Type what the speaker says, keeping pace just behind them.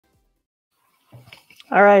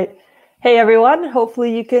All right. Hey, everyone.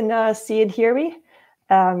 Hopefully you can see and hear me.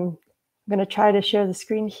 I'm going to try to share the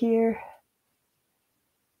screen here.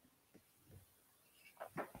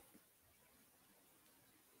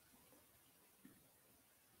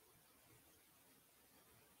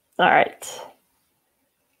 All right.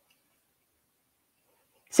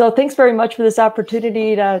 So thanks very much for this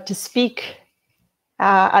opportunity to speak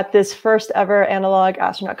at this first ever Analog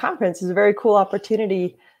Astronaut Conference. It's a very cool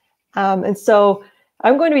opportunity. And so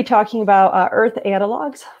I'm going to be talking about Earth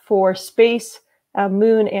analogs for space,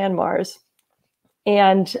 Moon, and Mars,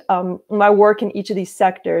 and my work in each of these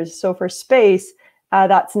sectors. So for space,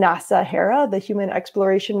 that's NASA HERA, the Human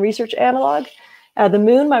Exploration Research Analog. The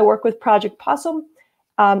Moon, my work with Project Possum.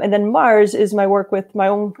 And then Mars is my work with my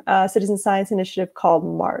own citizen science initiative called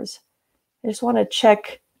Mars. I just want to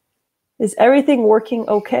check, is everything working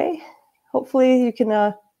okay? Hopefully you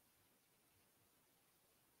can...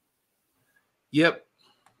 Yep.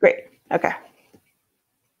 Great. Okay.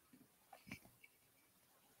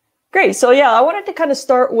 Great. So yeah, I wanted to kind of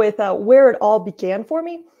start with where it all began for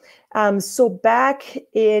me. So back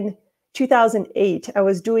in 2008, I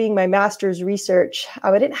was doing my master's research.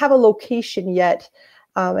 I didn't have a location yet.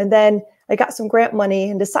 And then I got some grant money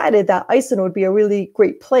and decided that Iceland would be a really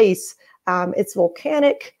great place. It's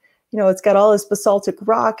volcanic, it's got all this basaltic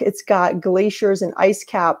rock, it's got glaciers and ice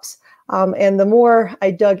caps. And the more I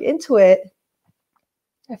dug into it,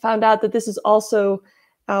 I found out that this is also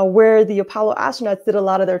where the Apollo astronauts did a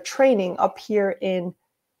lot of their training up here in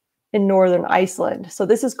northern Iceland. So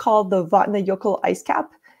this is called the Vatnajökull ice cap.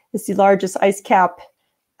 It's the largest ice cap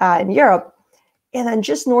in Europe. And then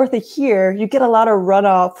just north of here, you get a lot of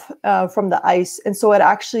runoff from the ice. And so it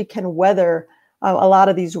actually can weather a lot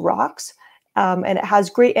of these rocks. And it has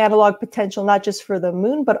great analog potential, not just for the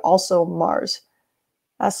Moon, but also Mars.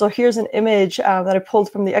 So here's an image that I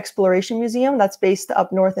pulled from the Exploration Museum that's based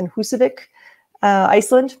up north in Húsavík,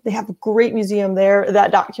 Iceland. They have a great museum there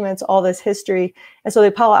that documents all this history. And so the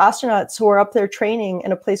Apollo astronauts who are up there training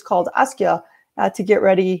in a place called Askja to get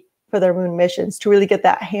ready for their moon missions, to really get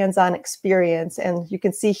that hands-on experience. And you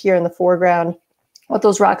can see here in the foreground what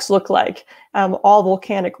those rocks look like, all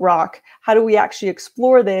volcanic rock. How do we actually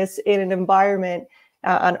explore this in an environment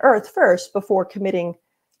on Earth first before committing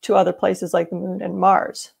to other places like the Moon and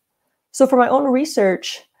Mars? So for my own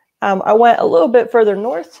research, I went a little bit further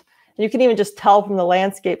north. You can even just tell from the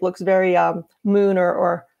landscape, looks very Moon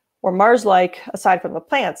or Mars-like, aside from the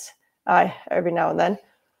plants every now and then.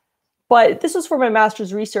 But this was for my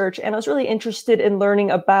master's research, and I was really interested in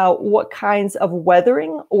learning about what kinds of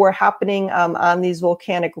weathering were happening on these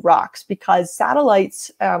volcanic rocks, because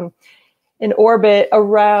satellites in orbit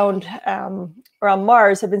around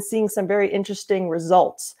Mars have been seeing some very interesting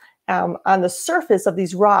results. On the surface of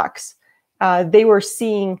these rocks, they were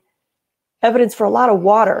seeing evidence for a lot of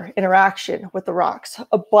water interaction with the rocks.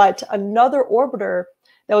 But another orbiter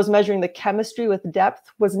that was measuring the chemistry with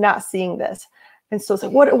depth was not seeing this. And so it's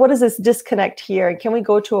like, what is this disconnect here? And can we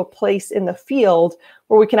go to a place in the field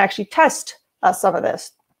where we can actually test some of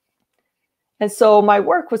this? And so my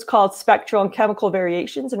work was called Spectral and Chemical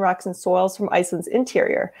Variations in Rocks and Soils from Iceland's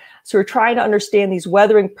Interior. So we're trying to understand these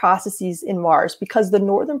weathering processes in Mars, because the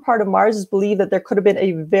northern part of Mars is believed that there could have been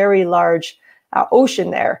a very large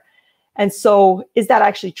ocean there. And so is that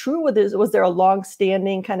actually true? Was there a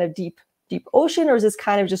long-standing kind of deep ocean, or is this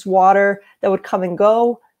kind of just water that would come and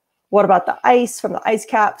go? What about the ice from the ice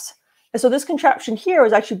caps? And so this contraption here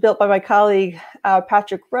was actually built by my colleague,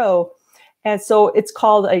 Patrick Rowe. And so it's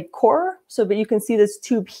called a core. But you can see this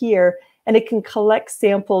tube here, and it can collect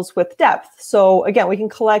samples with depth. So again, we can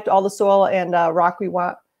collect all the soil and rock we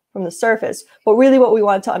want from the surface. But really what we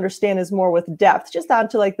want to understand is more with depth, just down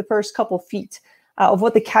to like the first couple feet of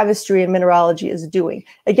what the chemistry and mineralogy is doing.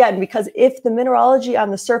 Again, because if the mineralogy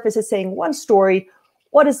on the surface is saying one story,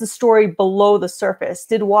 what is the story below the surface?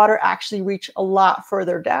 Did water actually reach a lot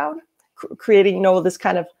further down, creating, this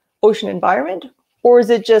kind of ocean environment? Or is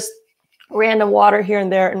it just random water here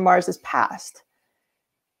and there in Mars's past?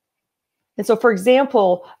 And so, for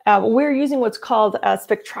example, we're using what's called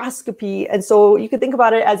spectroscopy. And so you can think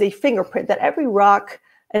about it as a fingerprint, that every rock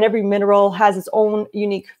and every mineral has its own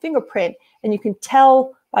unique fingerprint. And you can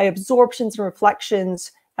tell by absorptions and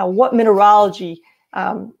reflections what mineralogy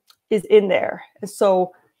is in there. And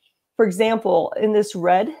so, for example, in this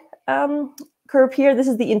red curve here, this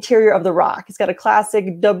is the interior of the rock. It's got a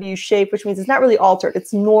classic W shape, which means it's not really altered.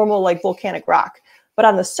 It's normal, like volcanic rock. But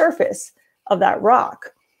on the surface of that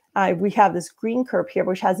rock, we have this green curve here,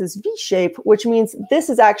 which has this V shape, which means this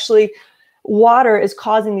is actually water is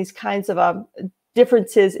causing these kinds of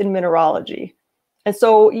differences in mineralogy. And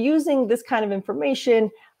so using this kind of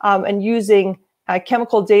information and using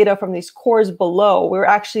chemical data from these cores below, we were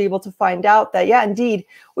actually able to find out that, yeah, indeed,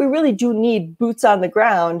 we really do need boots on the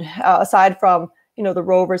ground, aside from, the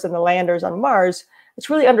rovers and the landers on Mars,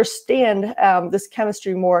 to really understand this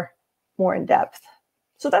chemistry more in depth.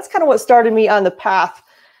 So that's kind of what started me on the path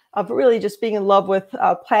of really just being in love with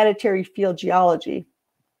planetary field geology.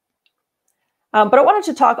 But I wanted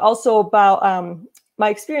to talk also about my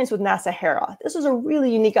experience with NASA Hera. This was a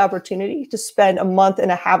really unique opportunity to spend a month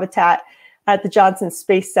in a habitat at the Johnson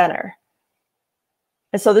Space Center.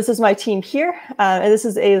 And so this is my team here, and this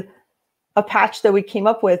is a patch that we came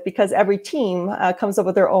up with because every team comes up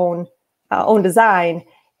with their own design.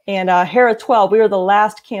 And Hera 12, we were the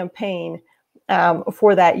last campaign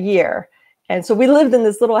for that year. And so we lived in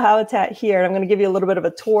this little habitat here, and I'm going to give you a little bit of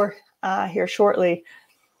a tour here shortly.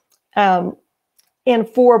 And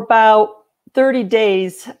for about 30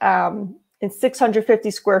 days, in 650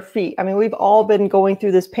 square feet. I mean, we've all been going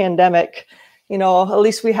through this pandemic. At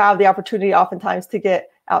least we have the opportunity oftentimes to get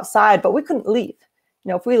outside, but we couldn't leave.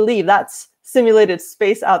 If we leave, that's simulated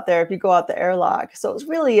space out there if you go out the airlock. So it was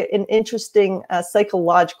really an interesting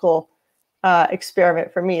psychological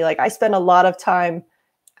experiment for me. Like, I spend a lot of time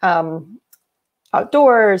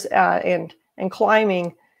outdoors and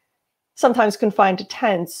climbing, sometimes confined to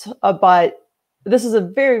tents, but this is a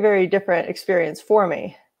very, very different experience for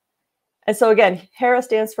me. And so again, HERA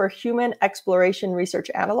stands for Human Exploration Research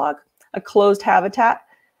Analog, a closed habitat,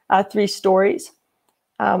 3 stories.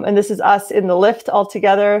 And this is us in the lift all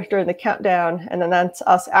together during the countdown, and then that's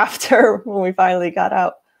us after when we finally got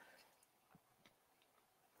out.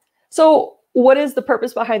 So what is the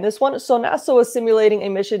purpose behind this one? So NASA was simulating a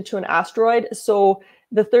mission to an asteroid. So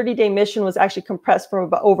the 30-day mission was actually compressed from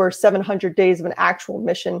about over 700 days of an actual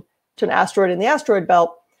mission to an asteroid in the asteroid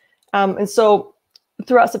belt. And so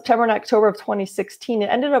throughout September and October of 2016, it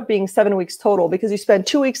ended up being 7 weeks total, because you spend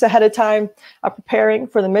 2 weeks ahead of time preparing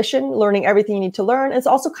for the mission, learning everything you need to learn. It's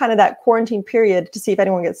also kind of that quarantine period to see if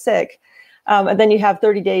anyone gets sick. And then you have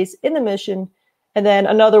 30 days in the mission, and then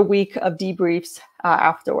another week of debriefs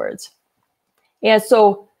afterwards. And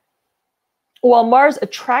so while Mars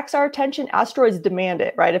attracts our attention, asteroids demand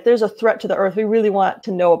it, right? If there's a threat to the Earth, we really want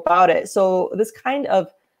to know about it. So this kind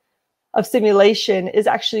of simulation is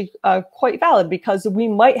actually quite valid, because we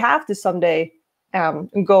might have to someday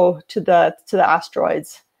go to the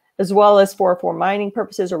asteroids, as well as for mining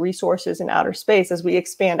purposes or resources in outer space as we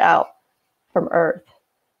expand out from Earth.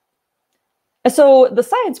 And so the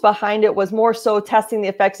science behind it was more so testing the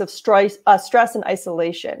effects of stress and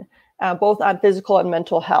isolation, both on physical and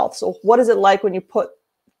mental health. So what is it like when you put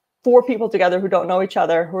 4 people together who don't know each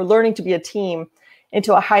other, who are learning to be a team,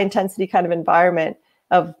 into a high intensity kind of environment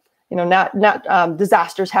of not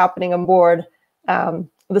disasters happening on board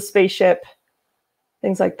the spaceship,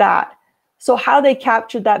 things like that. So how they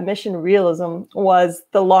captured that mission realism was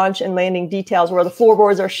the launch and landing details, where the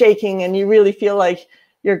floorboards are shaking and you really feel like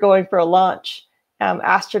you're going for a launch.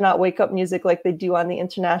 Astronaut wake-up music like they do on the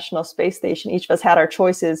International Space Station. Each of us had our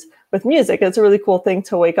choices with music. It's a really cool thing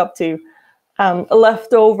to wake up to.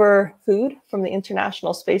 Leftover food from the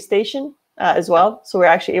International Space Station as well. So we're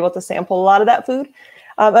actually able to sample a lot of that food.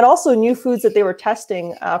 And also new foods that they were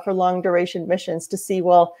testing for long duration missions to see,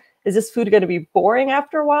 well, is this food going to be boring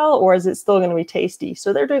after a while, or is it still going to be tasty?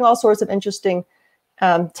 So they're doing all sorts of interesting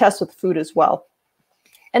tests with food as well.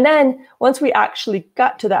 And then once we actually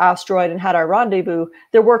got to the asteroid and had our rendezvous,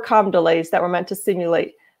 there were comm delays that were meant to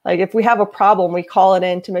simulate. Like, if we have a problem, we call it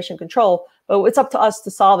in to mission control, but it's up to us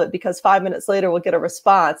to solve it, because 5 minutes later we'll get a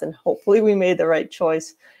response, and hopefully we made the right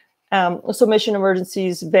choice. So mission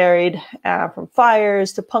emergencies varied from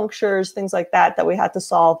fires to punctures, things like that we had to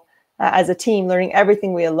solve as a team, learning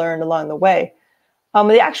everything we had learned along the way.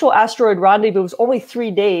 The actual asteroid rendezvous was only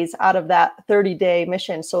 3 days out of that 30-day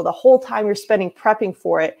mission. So the whole time you're spending prepping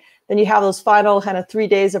for it, then you have those final kind of 3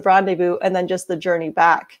 days of rendezvous, and then just the journey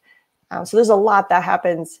back. So there's a lot that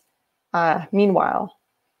happens meanwhile.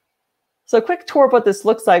 So a quick tour of what this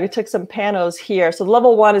looks like. We took some panos here. So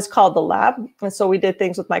level 1 is called the lab. And so we did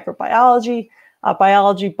things with microbiology,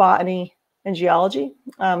 biology, botany, and geology.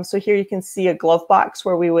 So here you can see a glove box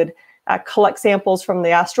where we would collect samples from the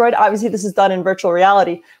asteroid. Obviously, this is done in virtual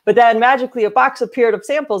reality, but then magically a box appeared of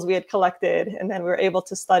samples we had collected, and then we were able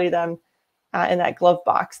to study them in that glove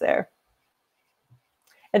box there.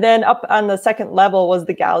 And then up on the second level was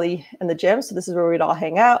the galley and the gym. So this is where we'd all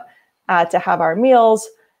hang out to have our meals.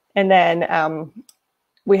 And then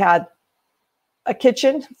we had a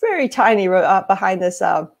kitchen, very tiny, behind this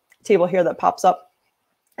table here that pops up.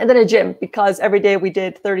 And then a gym, because every day we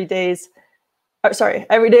did 30 days.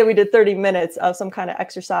 Every day we did 30 minutes of some kind of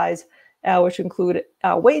exercise, which included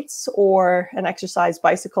weights or an exercise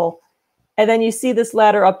bicycle. And then you see this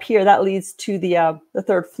ladder up here that leads to the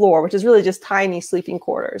third floor, which is really just tiny sleeping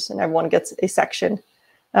quarters, and everyone gets a section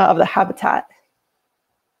of the habitat.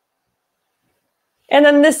 And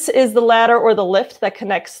then this is the ladder or the lift that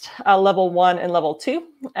connects level 1 and level 2.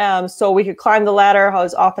 So we could climb the ladder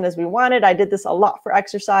as often as we wanted. I did this a lot for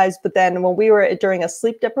exercise, but then when we were during a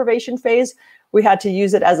sleep deprivation phase, we had to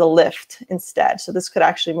use it as a lift instead. So this could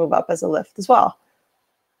actually move up as a lift as well.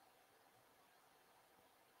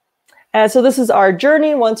 And so this is our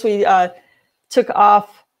journey. Once we took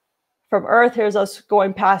off from Earth, here's us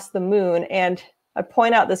going past the moon. And I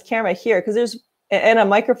point out this camera here because there's, and a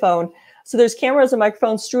microphone. So there's cameras and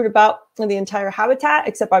microphones strewed about in the entire habitat,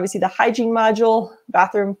 except obviously the hygiene module,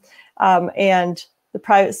 bathroom, and the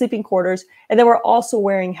private sleeping quarters. And then we're also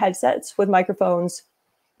wearing headsets with microphones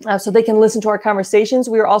so they can listen to our conversations.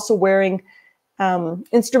 We were also wearing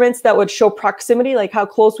instruments that would show proximity, like how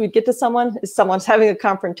close we'd get to someone, if someone's having a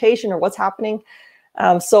confrontation or what's happening.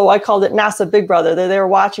 So I called it NASA Big Brother. They were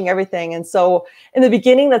watching everything. And so in the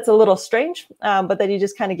beginning, that's a little strange, but then you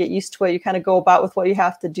just kind of get used to it. You kind of go about with what you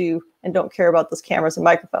have to do and don't care about those cameras and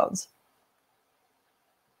microphones.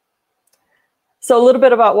 So a little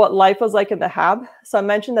bit about what life was like in the HAB. So I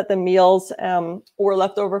mentioned that the meals were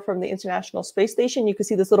left over from the International Space Station. You can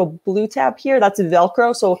see this little blue tab here. That's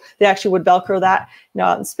Velcro. So they actually would Velcro that,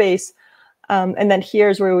 out in space. And then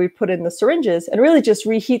here's where we put in the syringes and really just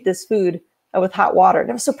reheat this food with hot water. And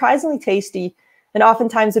it was surprisingly tasty and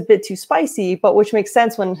oftentimes a bit too spicy, but which makes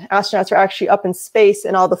sense when astronauts are actually up in space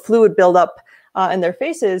and all the fluid buildup in their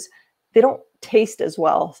faces, they don't taste as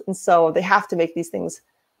well. And so they have to make these things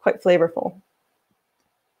quite flavorful.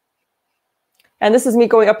 And this is me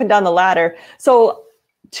going up and down the ladder. So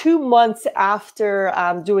 2 months after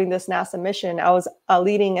doing this NASA mission, I was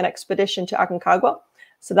leading an expedition to Aconcagua.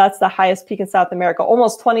 So that's the highest peak in South America,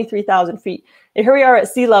 almost 23,000 feet. And here we are at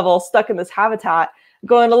sea level, stuck in this habitat,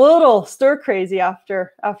 going a little stir crazy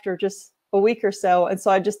after just a week or so. And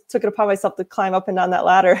so I just took it upon myself to climb up and down that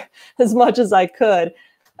ladder as much as I could,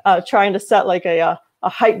 trying to set like a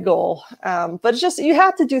height goal. But it's just, you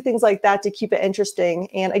have to do things like that to keep it interesting.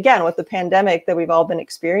 And again, with the pandemic that we've all been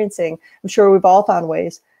experiencing, I'm sure we've all found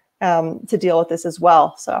ways to deal with this as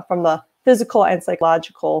well. So from the physical and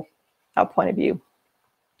psychological point of view.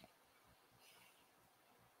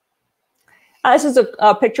 This is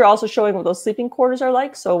a picture also showing what those sleeping quarters are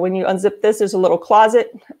like. So when you unzip this, there's a little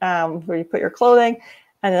closet where you put your clothing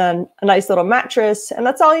and then a nice little mattress, and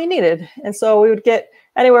that's all you needed. And so we would get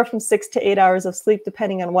anywhere from 6 to 8 hours of sleep,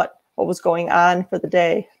 depending on what was going on for the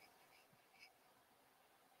day.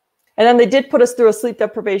 And then they did put us through a sleep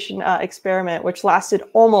deprivation experiment, which lasted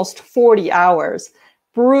almost 40 hours.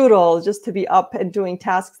 Brutal just to be up and doing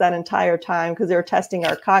tasks that entire time because they were testing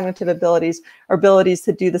our cognitive abilities, our abilities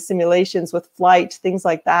to do the simulations with flight, things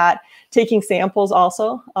like that. Taking samples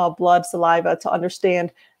also, blood, saliva, to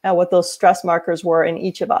understand what those stress markers were in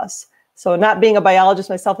each of us. So not being a biologist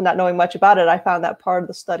myself and not knowing much about it, I found that part of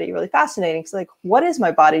the study really fascinating. So like, what is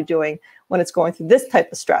my body doing when it's going through this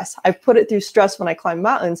type of stress? I put it through stress when I climb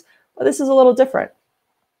mountains, but this is a little different,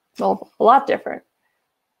 well, a lot different.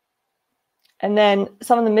 And then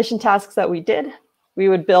some of the mission tasks that we did, we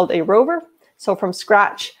would build a rover. So from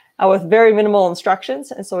scratch with very minimal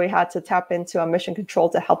instructions. And so we had to tap into a mission control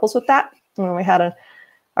to help us with that. And we had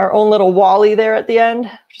our own little Wally there at the end,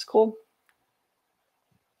 which is cool.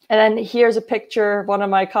 And then here's a picture of one of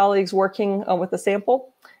my colleagues working with a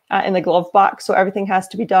sample in the glove box. So everything has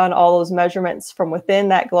to be done, all those measurements from within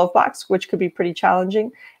that glove box, which could be pretty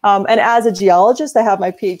challenging. And as a geologist, I have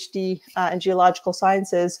my PhD in geological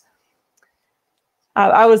sciences.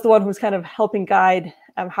 I was the one who was kind of helping guide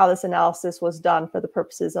how this analysis was done for the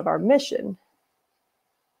purposes of our mission.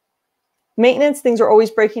 Maintenance, things are always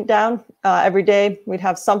breaking down every day. We'd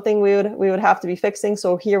have something we would have to be fixing.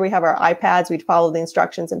 So here we have our iPads. We'd follow the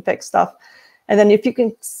instructions and fix stuff. And then if you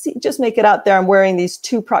can see, just make it out there, I'm wearing these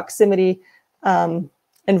 2 proximity and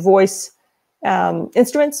voice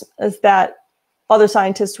instruments that other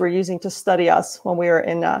scientists were using to study us when we were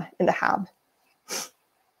in the HAB.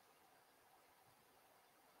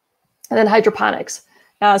 And then hydroponics.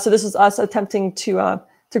 So this is us attempting to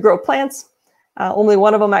grow plants. Only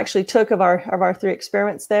one of them actually took of our 3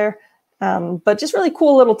 experiments there. But just really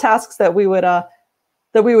cool little tasks that we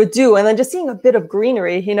would do. And then just seeing a bit of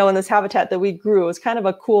greenery, in this habitat that we grew is kind of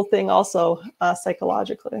a cool thing also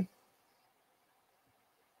psychologically.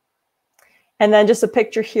 And then just a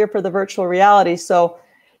picture here for the virtual reality. So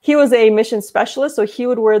he was a mission specialist. So he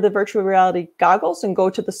would wear the virtual reality goggles and go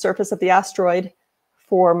to the surface of the asteroid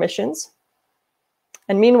for missions.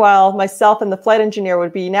 And meanwhile, myself and the flight engineer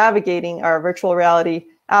would be navigating our virtual reality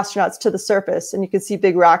astronauts to the surface, and you can see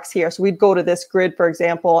big rocks here. So we'd go to this grid, for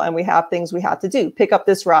example, and we have things we had to do. Pick up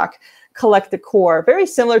this rock, collect the core. Very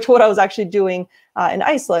similar to what I was actually doing in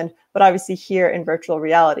Iceland, but obviously here in virtual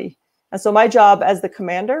reality. And so my job as the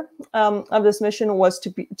commander of this mission was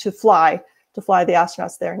to fly the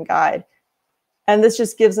astronauts there and guide. And this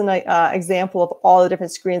just gives an example of all the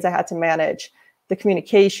different screens I had to manage. The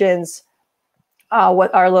communications,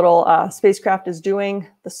 what our little spacecraft is doing,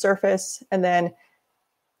 the surface, and then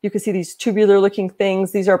you can see these tubular looking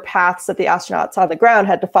things. These are paths that the astronauts on the ground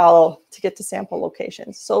had to follow to get to sample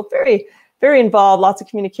locations. So very, very involved, lots of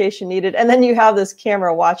communication needed. And then you have this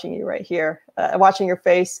camera watching you right here, watching your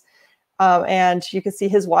face. And you can see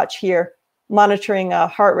his watch here, monitoring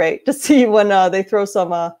heart rate to see when they throw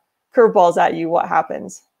some curveballs at you, what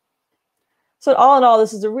happens. So all in all,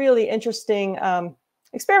 this is a really interesting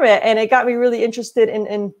experiment, and it got me really interested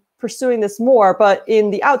in pursuing this more, but in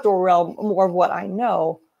the outdoor realm, more of what I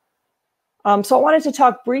know. So I wanted to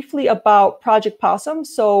talk briefly about Project Possum.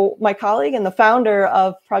 So my colleague and the founder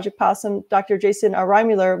of Project Possum, Dr. Jason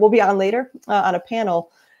Reimuller, will be on later on a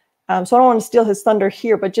panel. So I don't want to steal his thunder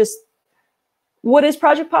here, but just what is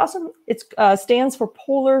Project Possum? It stands for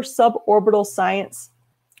Polar Suborbital Science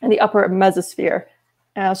in the Upper Mesosphere.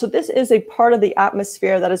 So this is a part of the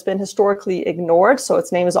atmosphere that has been historically ignored. So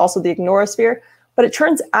its name is also the ignorosphere. But it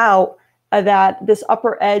turns out that this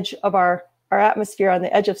upper edge of our atmosphere on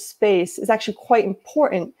the edge of space is actually quite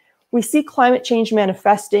important. We see climate change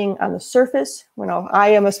manifesting on the surface. You know, I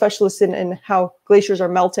am a specialist in how glaciers are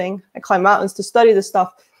melting. I climb mountains to study this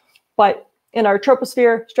stuff. But in our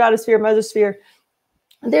troposphere, stratosphere, mesosphere,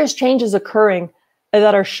 there's changes occurring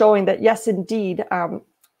that are showing that, yes, indeed,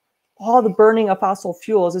 all the burning of fossil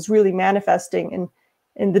fuels is really manifesting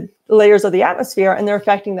in the layers of the atmosphere, and they're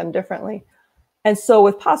affecting them differently. And so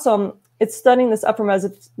with POSSUM, it's studying this upper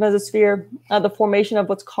mesosphere, the formation of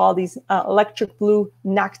what's called these electric blue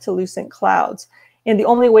noctilucent clouds. And the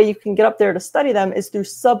only way you can get up there to study them is through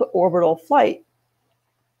suborbital flight.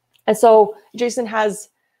 And so Jason has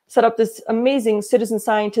set up this amazing citizen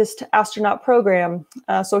scientist astronaut program.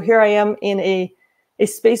 So here I am in a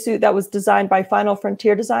spacesuit that was designed by Final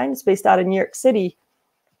Frontier Design. It's based out of New York City.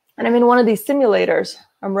 And I'm in one of these simulators.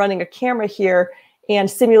 I'm running a camera here and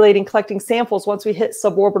simulating collecting samples once we hit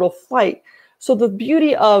suborbital flight. So the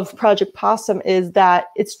beauty of Project Possum is that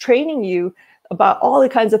it's training you about all the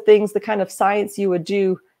kinds of things, the kind of science you would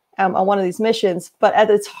do on one of these missions. But at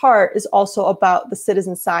its heart is also about the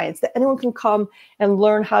citizen science, that anyone can come and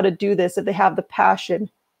learn how to do this if they have the passion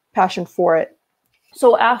for it.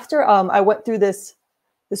 So after I went through this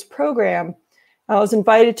program, I was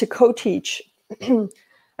invited to co-teach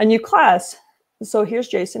a new class. So here's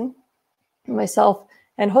Jason, myself,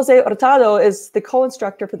 and Jose Hurtado is the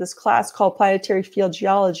co-instructor for this class called Planetary Field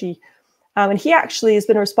Geology. And he actually has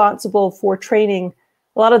been responsible for training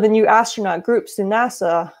a lot of the new astronaut groups in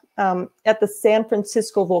NASA at the San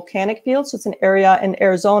Francisco Volcanic Field. So it's an area in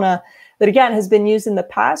Arizona that, again, has been used in the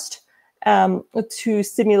past to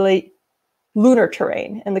simulate lunar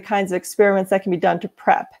terrain and the kinds of experiments that can be done to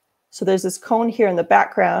prep. So there's this cone here in the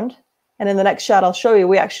background. And in the next shot, I'll show you,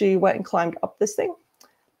 we actually went and climbed up this thing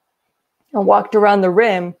and walked around the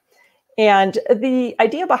rim. And the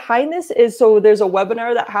idea behind this is, so there's a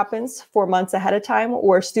webinar that happens 4 months ahead of time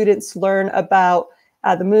where students learn about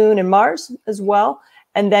the moon and Mars as well,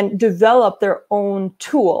 and then develop their own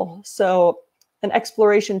tool. So an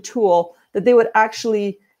exploration tool that they would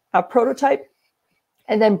actually prototype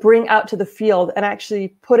and then bring out to the field and actually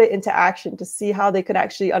put it into action to see how they could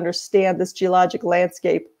actually understand this geologic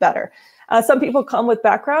landscape better. Some people come with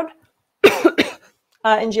background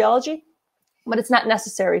in geology, but it's not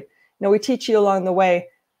necessary. You know, we teach you along the way.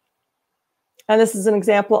 And this is an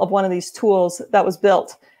example of one of these tools that was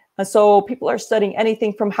built. And so people are studying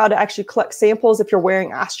anything from how to actually collect samples. If you're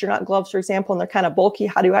wearing astronaut gloves, for example, and they're kind of bulky,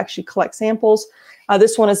 how do you actually collect samples?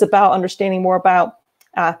 This one is about understanding more about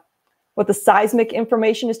what the seismic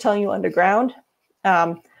information is telling you underground.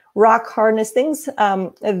 Rock hardness, things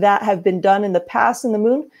that have been done in the past in the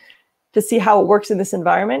moon to see how it works in this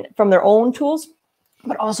environment from their own tools,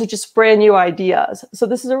 but also just brand new ideas. So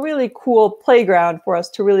this is a really cool playground for us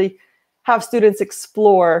to really have students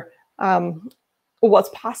explore what's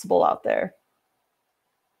possible out there.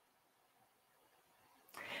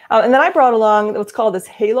 And then I brought along what's called this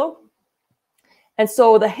halo. And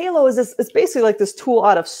so the halo is this, it's basically like this tool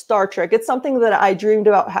out of Star Trek. It's something that I dreamed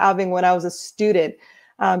about having when I was a student,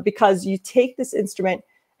 because you take this instrument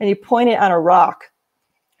and you point it on a rock,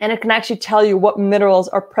 and it can actually tell you what minerals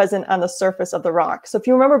are present on the surface of the rock. So if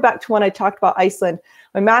you remember back to when I talked about Iceland,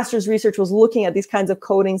 my master's research was looking at these kinds of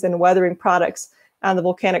coatings and weathering products on the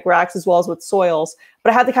volcanic rocks as well as with soils.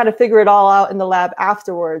 But I had to kind of figure it all out in the lab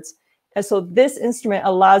afterwards. And so this instrument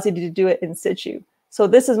allows you to do it in situ. So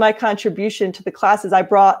this is my contribution to the classes. I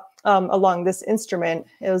brought along this instrument.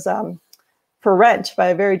 It was for rent by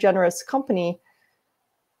a very generous company.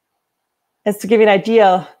 And to give you an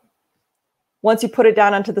idea, once you put it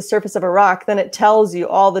down onto the surface of a rock, then it tells you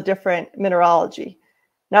all the different mineralogy.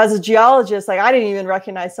 Now, as a geologist, like I didn't even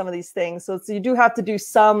recognize some of these things. So you do have to do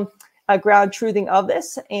some ground truthing of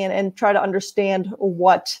this and try to understand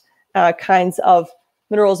what kinds of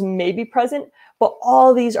minerals may be present. But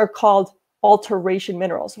all these are called alteration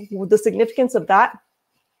minerals. The significance of that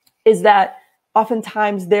is that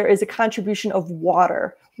oftentimes there is a contribution of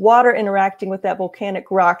water interacting with that volcanic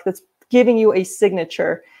rock that's giving you a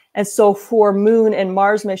signature. And so for Moon and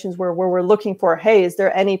Mars missions where we're looking for, hey, is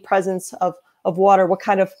there any presence of water? What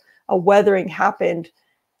kind of weathering happened?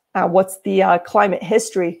 What's the climate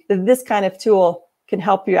history? This kind of tool can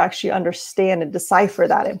help you actually understand and decipher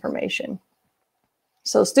that information.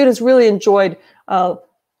 So students really enjoyed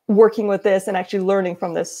working with this and actually learning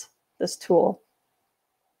from this tool.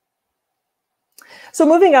 So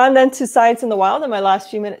moving on then to Science in the Wild in my last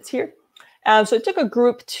few minutes here. So I took a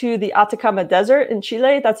group to the Atacama Desert in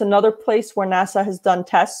Chile. That's another place where NASA has done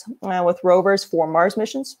tests with rovers for Mars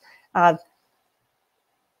missions.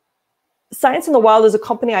 Science in the Wild is a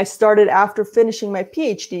company I started after finishing my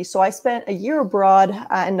PhD. So I spent a year abroad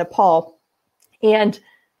in Nepal. And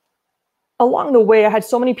along the way, I had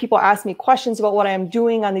so many people ask me questions about what I am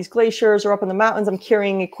doing on these glaciers or up in the mountains. I'm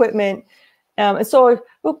carrying equipment. So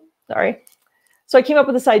I came up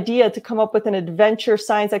with this idea to come up with an adventure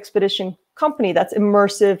science expedition company that's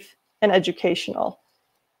immersive and educational.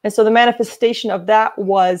 And so the manifestation of that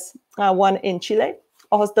was one in Chile.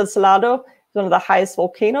 Ojos del Salado is one of the highest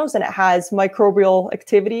volcanoes, and it has microbial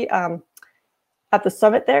activity at the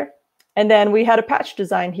summit there. And then we had a patch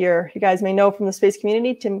design here. You guys may know from the space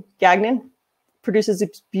community, Tim Gagnon produces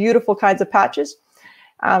these beautiful kinds of patches.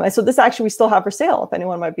 And so this actually we still have for sale if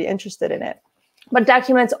anyone might be interested in it. But it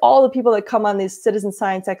documents all the people that come on this citizen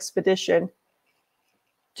science expedition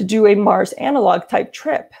to do a Mars analog type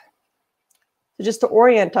trip. So just to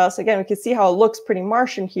orient us, again, we can see how it looks pretty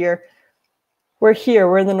Martian here.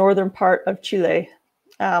 We're in the northern part of Chile.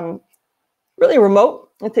 Really remote.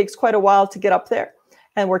 It takes quite a while to get up there.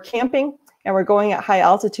 And we're camping and we're going at high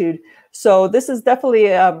altitude. So this is definitely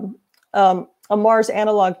a Mars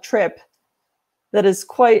analog trip that is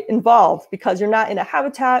quite involved because you're not in a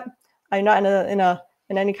habitat, you're not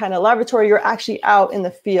in any kind of laboratory, you're actually out in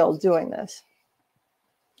the field doing this.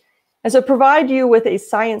 And so provide you with a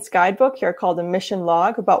science guidebook here called a mission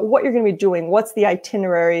log about what you're going to be doing, what's the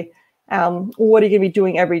itinerary, what are you going to be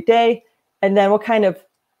doing every day, and then what kind of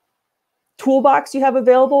toolbox you have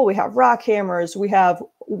available. We have rock hammers, we have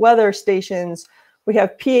weather stations, we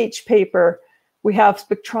have pH paper, we have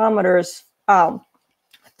spectrometers,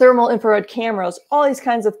 thermal infrared cameras, all these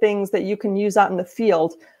kinds of things that you can use out in the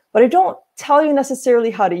field. But I don't tell you necessarily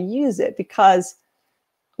how to use it because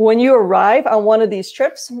when you arrive on one of these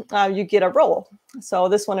trips, you get a role. So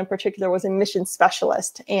this one in particular was a mission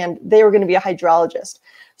specialist, and they were going to be a hydrologist.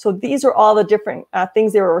 So these are all the different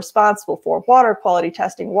things they were responsible for: water quality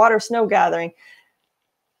testing, water snow gathering,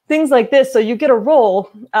 things like this. So you get a role,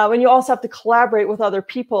 and you also have to collaborate with other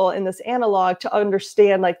people in this analog to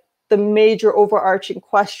understand like the major overarching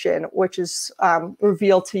question, which is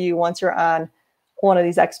revealed to you once you're on one of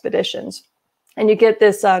these expeditions. And you get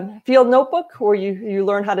this field notebook where you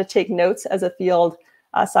learn how to take notes as a field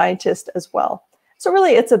scientist as well. So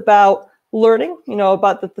really it's about learning,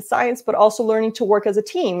 about the science, but also learning to work as a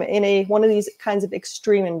team in one of these kinds of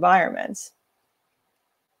extreme environments.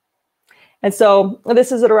 And so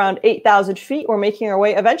this is at around 8,000 feet. We're making our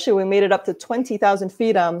way. Eventually we made it up to 20,000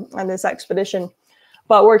 feet on this expedition.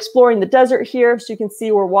 But we're exploring the desert here, so you can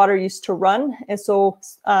see where water used to run. And so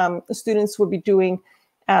the students would be doing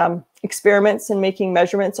experiments and making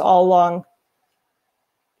measurements all along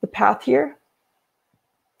the path here.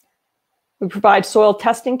 We provide soil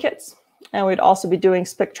testing kits, and we'd also be doing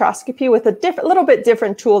spectroscopy with a little bit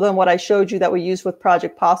different tool than what I showed you that we use with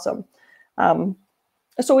Project Possum.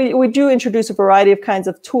 So we do introduce a variety of kinds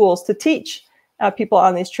of tools to teach people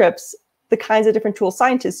on these trips the kinds of different tools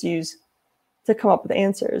scientists use to come up with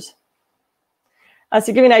answers. So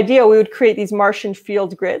to give you an idea, we would create these Martian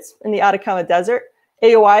field grids in the Atacama Desert.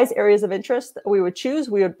 AOIs, areas of interest, that we would choose,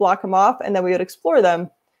 we would block them off, and then we would explore them.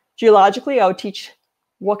 Geologically, I would teach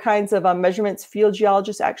what kinds of measurements field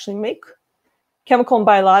geologists actually make. Chemical and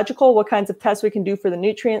biological, what kinds of tests we can do for the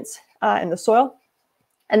nutrients in the soil.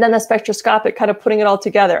 And then the spectroscopic, kind of putting it all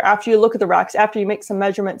together. After you look at the rocks, after you make some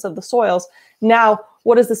measurements of the soils, now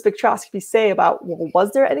what does the spectroscopy say about, well,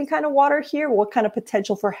 was there any kind of water here? What kind of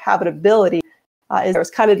potential for habitability is there? It's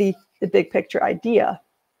kind of the big picture idea.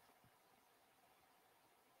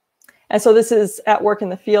 And so this is at work in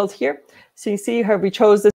the field here. So you see how we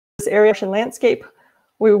chose this area landscape.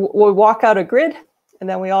 We walk out a grid, and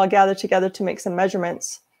then we all gather together to make some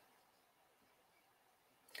measurements.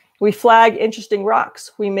 We flag interesting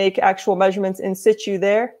rocks. We make actual measurements in situ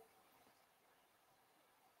there.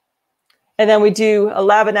 And then we do a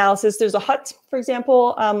lab analysis. There's a hut, for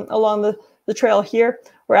example, along the trail here.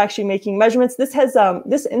 We're actually making measurements. This has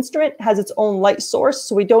this instrument has its own light source,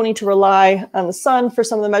 so we don't need to rely on the sun for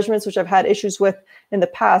some of the measurements, which I've had issues with in the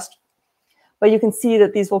past. But you can see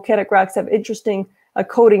that these volcanic rocks have interesting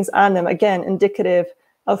coatings on them, again, indicative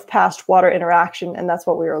of past water interaction, and that's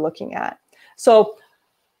what we were looking at. So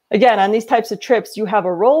again, on these types of trips, you have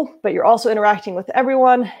a role, but you're also interacting with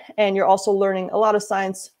everyone, and you're also learning a lot of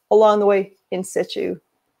science along the way in situ.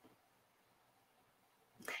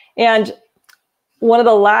 And one of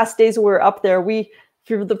the last days we were up there,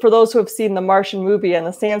 for those who have seen the Martian movie and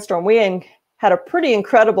the sandstorm, we had a pretty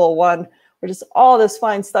incredible one where just all this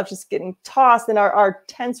fine stuff just getting tossed, and our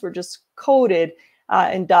tents were just coated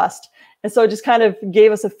in dust. And so it just kind of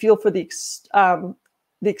gave us a feel for the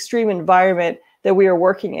extreme environment that we are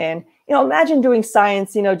working in. You know, imagine doing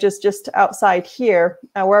science, you know, just outside here,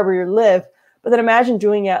 wherever you live, but then imagine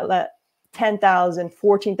doing it at 10,000,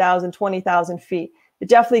 14,000, 20,000 feet. It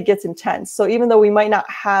definitely gets intense. So even though we might not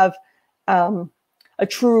have a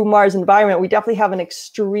true Mars environment, we definitely have an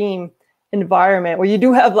extreme environment where you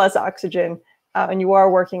do have less oxygen and you are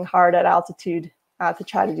working hard at altitude to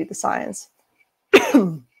try to do the science.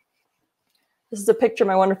 This is a picture of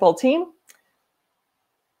my wonderful team.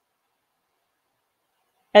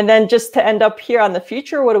 And then just to end up here on the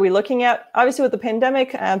future, what are we looking at? Obviously with the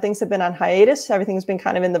pandemic, things have been on hiatus. Everything's been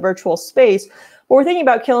kind of in the virtual space. But we're thinking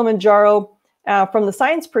about Kilimanjaro from the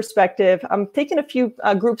science perspective. I'm taking a few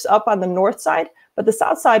groups up on the north side, but the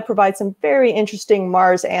south side provides some very interesting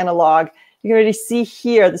Mars analog. You can already see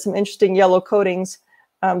here, there's some interesting yellow coatings.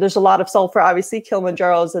 There's a lot of sulfur. Obviously,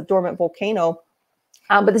 Kilimanjaro is a dormant volcano.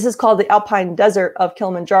 But this is called the Alpine Desert of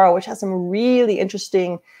Kilimanjaro, which has some really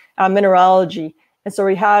interesting mineralogy. And so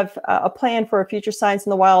we have a plan for a future Science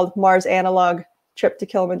in the Wild Mars analog trip to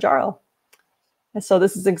Kilimanjaro. And so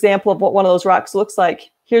this is an example of what one of those rocks looks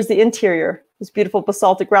like. Here's the interior, this beautiful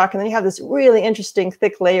basaltic rock. And then you have this really interesting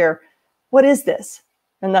thick layer. What is this?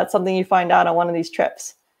 And that's something you find out on one of these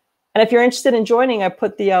trips. And if you're interested in joining, I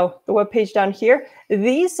put the webpage down here.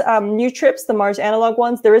 These new trips, the Mars analog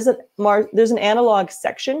ones, there's an analog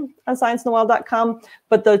section on scienceinthewild.com,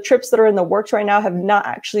 but the trips that are in the works right now have not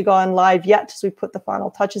actually gone live yet, so we put the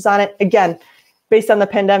final touches on it. Again, based on the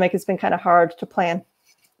pandemic, it's been kind of hard to plan.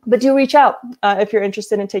 But do reach out if you're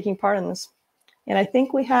interested in taking part in this. And I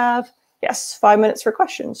think we have, yes, 5 minutes for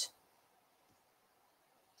questions.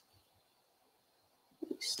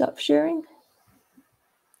 Stop sharing.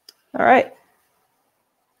 All right.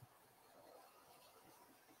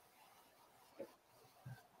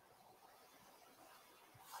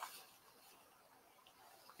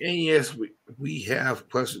 And yes, we have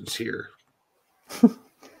questions here.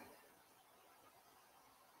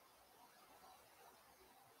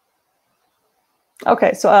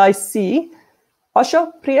 Okay, so I see.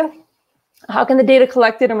 Osho, Priya, how can the data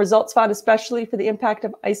collected and results found, especially for the impact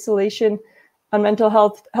of isolation on mental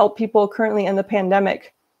health, help people currently in the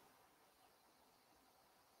pandemic?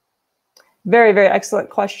 Very, very excellent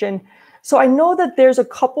question. So I know that there's a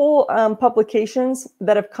couple publications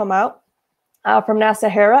that have come out from NASA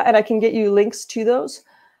HERA, and I can get you links to those.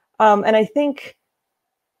 And I think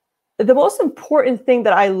the most important thing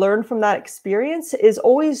that I learned from that experience is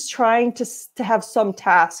always trying to have some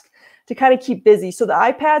task to kind of keep busy. So the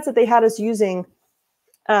iPads that they had us using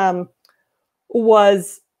it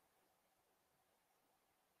was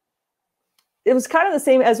kind of the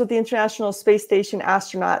same as with the International Space Station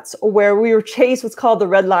astronauts, where we were chased what's called the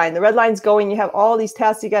red line. The red line's going, you have all these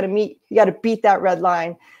tasks you got to meet, you got to beat that red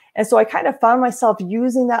line. And so I kind of found myself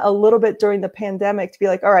using that a little bit during the pandemic to be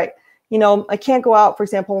like, all right, you know, I can't go out, for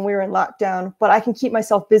example, when we were in lockdown, but I can keep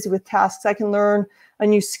myself busy with tasks. I can learn a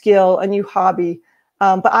new skill, a new hobby.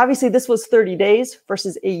 But obviously this was 30 days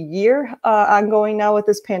versus a year ongoing now with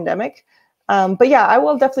this pandemic. But yeah, I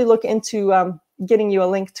will definitely look into getting you a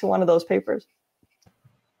link to one of those papers.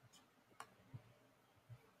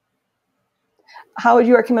 How would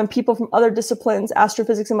you recommend people from other disciplines,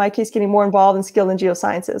 astrophysics in my case, getting more involved and skilled in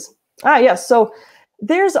geosciences? Yes, so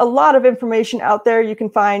there's a lot of information out there you can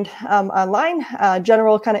find online,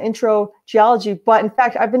 general kind of intro geology. But in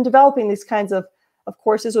fact, I've been developing these kinds of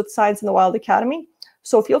courses with Science in the Wild Academy.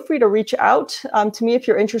 So feel free to reach out to me if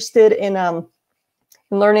you're interested in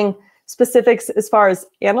learning specifics as far as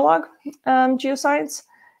analog geoscience.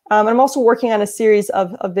 I'm also working on a series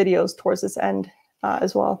of videos towards this end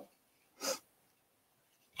as well.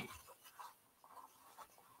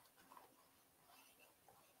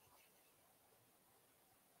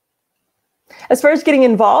 As far as getting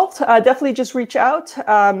involved, definitely just reach out,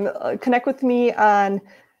 connect with me on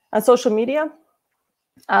social media,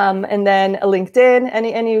 and then LinkedIn,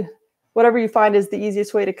 any whatever you find is the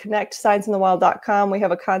easiest way to connect, scienceinthewild.com. We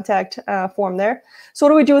have a contact form there. So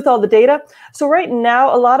what do we do with all the data? So right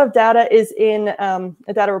now, a lot of data is in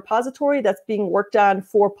a data repository that's being worked on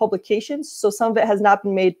for publications. So some of it has not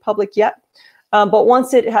been made public yet. But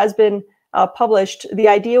once it has been published, the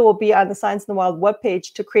idea will be on the Science in the Wild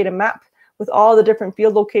webpage to create a map with all the different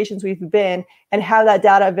field locations we've been and have that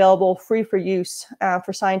data available free for use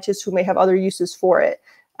for scientists who may have other uses for it.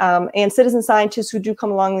 And citizen scientists who do come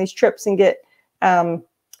along these trips and get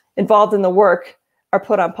involved in the work are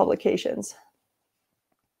put on publications.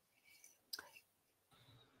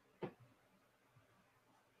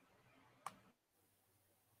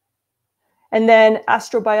 And then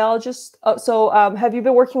astrobiologists. So have you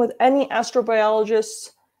been working with any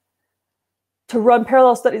astrobiologists to run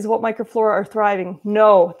parallel studies of what microflora are thriving?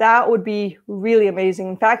 No, that would be really amazing.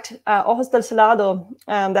 In fact, Ojos del Salado,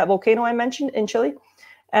 that volcano I mentioned in Chile,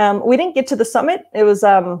 we didn't get to the summit. It was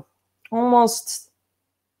almost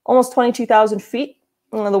 22,000 feet.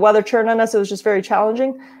 The weather turned on us. It was just very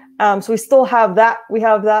challenging. So we still have that. We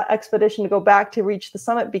have that expedition to go back to reach the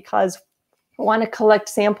summit because we want to collect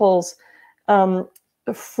samples from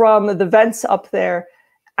the vents up there,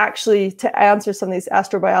 actually to answer some of these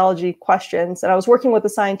astrobiology questions. And I was working with a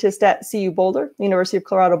scientist at CU Boulder, University of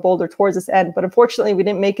Colorado Boulder, towards this end, but unfortunately we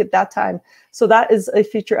didn't make it that time. So that is a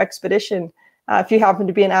future expedition. If you happen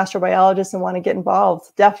to be an astrobiologist and want to get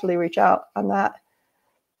involved, definitely reach out on that.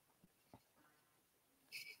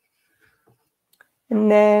 And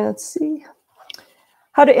then let's see.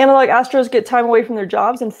 How do analog astros get time away from their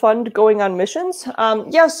jobs and fund going on missions?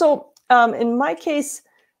 Yeah, so in my case,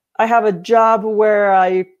 I have a job where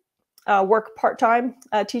I work part-time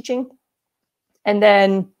teaching and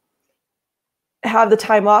then have the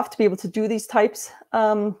time off to be able to do these types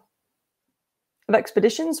of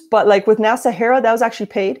expeditions. But like with NASA Hera, that was actually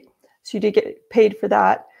paid. So you did get paid for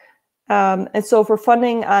that. And so for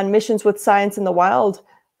funding on missions with Science in the Wild,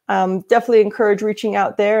 definitely encourage reaching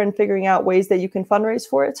out there and figuring out ways that you can fundraise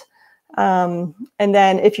for it. And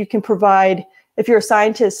then if you can provide, if you're a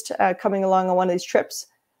scientist coming along on one of these trips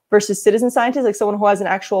versus citizen scientists, like someone who has an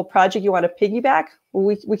actual project you want to piggyback,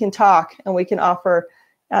 we can talk and we can offer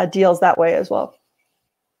deals that way as well.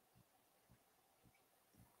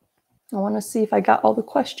 I want to see if I got all the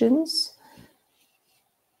questions.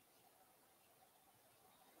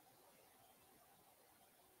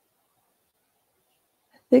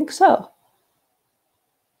 I think so.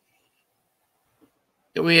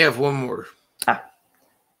 And we have one more.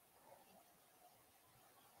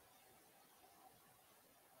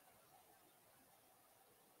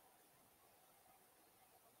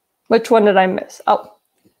 Which one did I miss? Oh.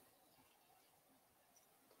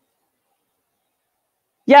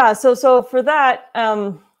 Yeah, so for that,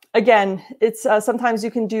 again, it's sometimes you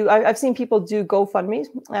can do, I've seen people do GoFundMe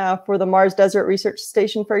for the Mars Desert Research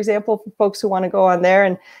Station, for example, for folks who want to go on there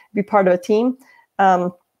and be part of a team.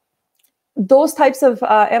 Those types of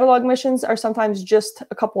analog missions are sometimes just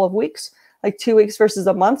a couple of weeks, like 2 weeks versus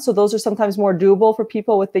a month. So those are sometimes more doable for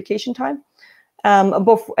people with vacation time. And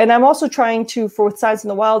I'm also trying to, for with Science in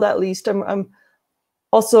the Wild at least, I'm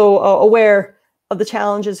also aware of the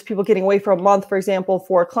challenges of people getting away for a month, for example,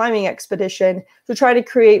 for a climbing expedition, to try to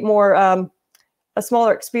create more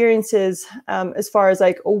smaller experiences as far as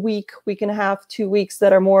like a week, week and a half, 2 weeks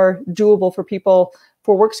that are more doable for people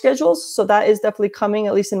for work schedules. So that is definitely coming,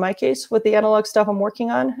 at least in my case, with the analog stuff I'm working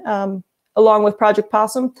on, along with Project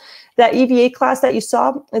Possum. That EVA class that you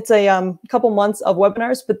saw, it's a couple months of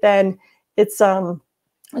webinars, but then it's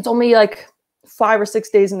only like 5 or 6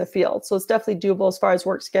 days in the field. So it's definitely doable as far as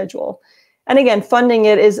work schedule. And again, funding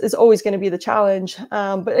it is always going to be the challenge.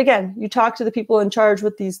 But again, you talk to the people in charge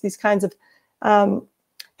with these kinds of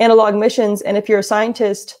analog missions. And if you're a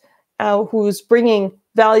scientist who's bringing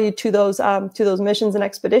value to those missions and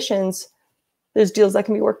expeditions, there's deals that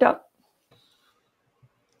can be worked out.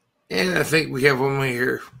 And I think we have one more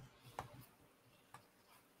here.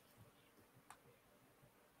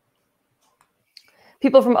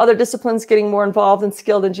 People from other disciplines getting more involved and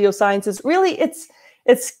skilled in geosciences. Really,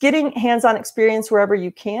 it's getting hands-on experience wherever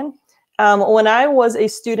you can. When I was a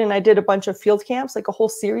student, I did a bunch of field camps, like a whole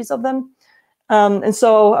series of them. And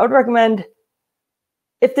so I would recommend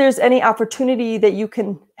if there's any opportunity that you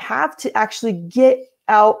can have to actually get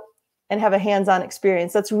out and have a hands-on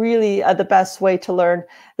experience, that's really the best way to learn.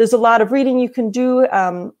 There's a lot of reading you can do.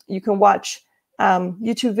 You can watch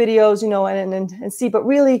YouTube videos, and see, but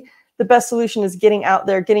really the best solution is getting out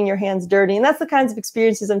there, getting your hands dirty. And that's the kinds of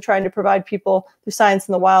experiences I'm trying to provide people through Science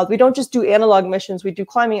in the Wild. We don't just do analog missions. We do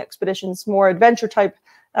climbing expeditions, more adventure type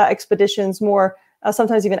expeditions, more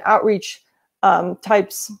sometimes even outreach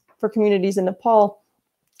types for communities in Nepal.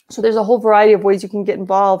 So there's a whole variety of ways you can get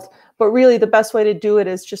involved, but really the best way to do it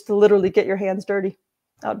is just to literally get your hands dirty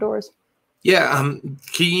outdoors. Yeah.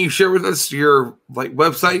 Can you share with us your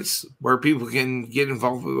websites where people can get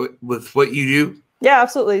involved with what you do? Yeah,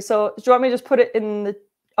 absolutely. So do you want me to just put it in the,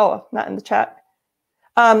 not in the chat.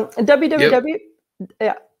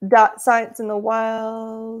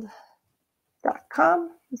 www.scienceinthewild.com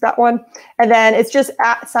is that one. And then it's just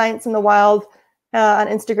at Science in the Wild on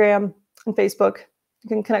Instagram and Facebook. You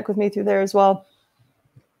can connect with me through there as well.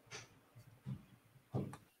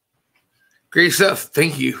 Great stuff.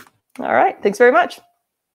 Thank you. All right. Thanks very much.